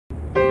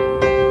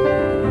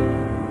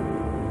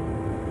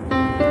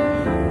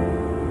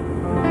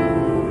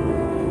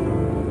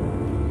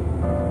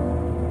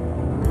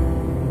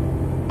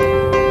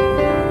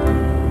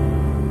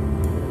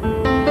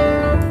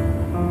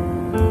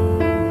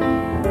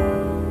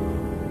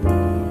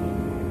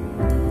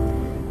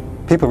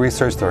People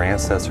research their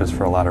ancestors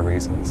for a lot of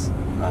reasons,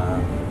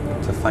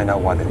 to find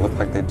out why they look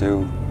like they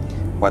do,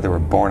 why they were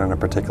born in a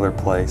particular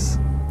place.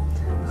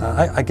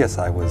 I guess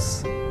I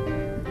was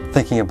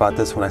thinking about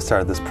this when I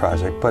started this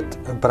project,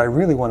 but I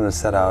really wanted to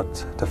set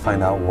out to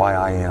find out why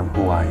I am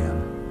who I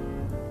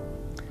am.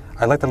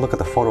 I like to look at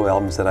the photo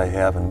albums that I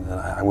have, and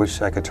I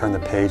wish I could turn the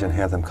page and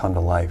have them come to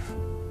life.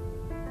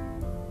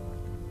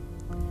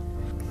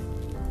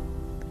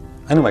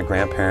 I knew my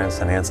grandparents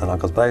and aunts and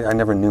uncles, but I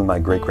never knew my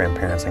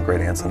great-grandparents and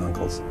great-aunts and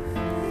uncles.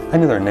 I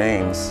knew their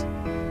names,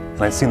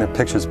 and I'd seen their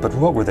pictures, but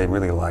what were they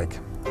really like?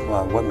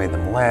 Well, what made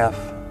them laugh?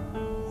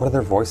 What did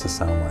their voices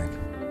sound like?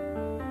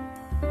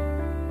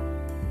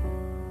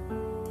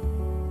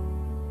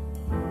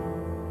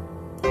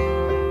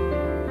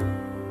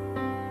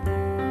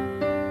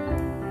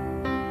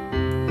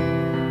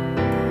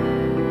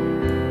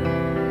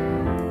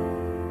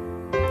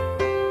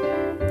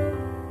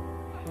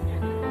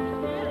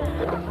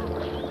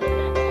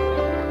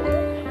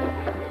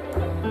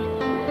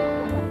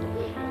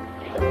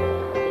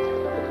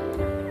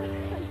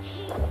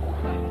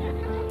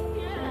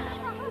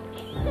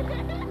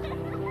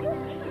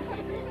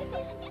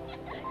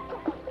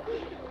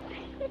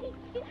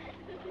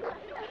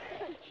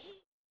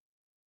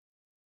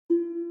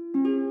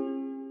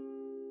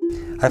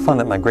 I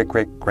found that my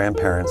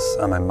great-great-grandparents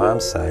on my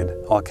mom's side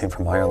all came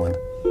from Ireland.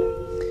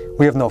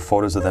 We have no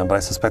photos of them, but I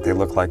suspect they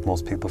look like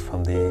most people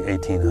from the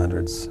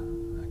 1800s,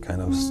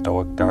 kind of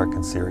stoic, dark,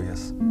 and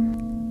serious.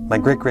 My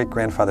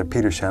great-great-grandfather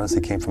Peter Shaughnessy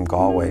came from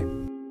Galway.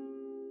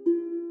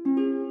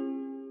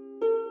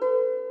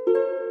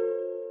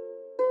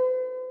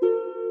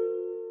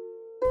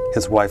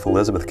 His wife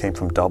Elizabeth came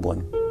from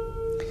Dublin.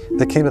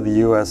 They came to the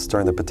U.S.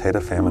 during the potato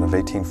famine of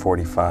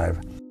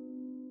 1845.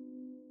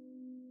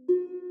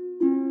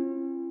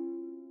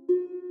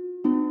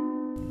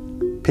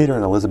 Peter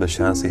and Elizabeth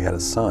Shaughnessy had a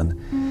son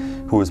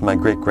who was my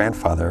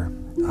great-grandfather,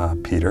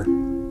 Peter,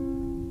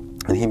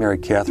 and he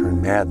married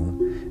Catherine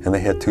Madden, and they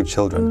had 2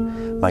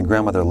 children, my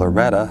grandmother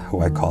Loretta,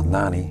 who I called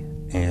Nani,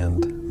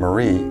 and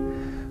Marie,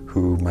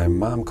 who my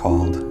mom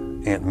called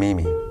Aunt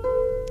Mimi.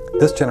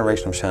 This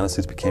generation of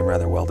Shaughnessy's became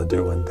rather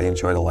well-to-do, and they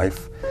enjoyed a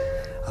life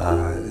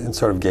in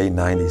sort of gay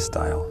 90s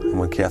style. And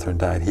when Catherine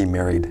died, he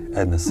married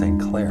Edna St.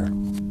 Clair.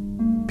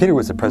 Peter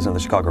was the president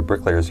of the Chicago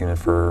Bricklayers Unit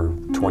for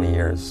 20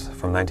 years,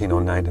 from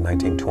 1909 to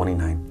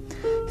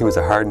 1929. He was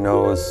a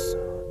hard-nosed,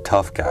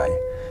 tough guy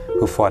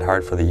who fought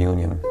hard for the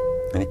Union,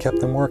 and he kept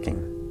them working.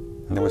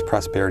 And there was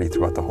prosperity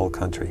throughout the whole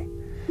country.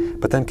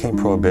 But then came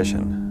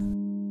Prohibition,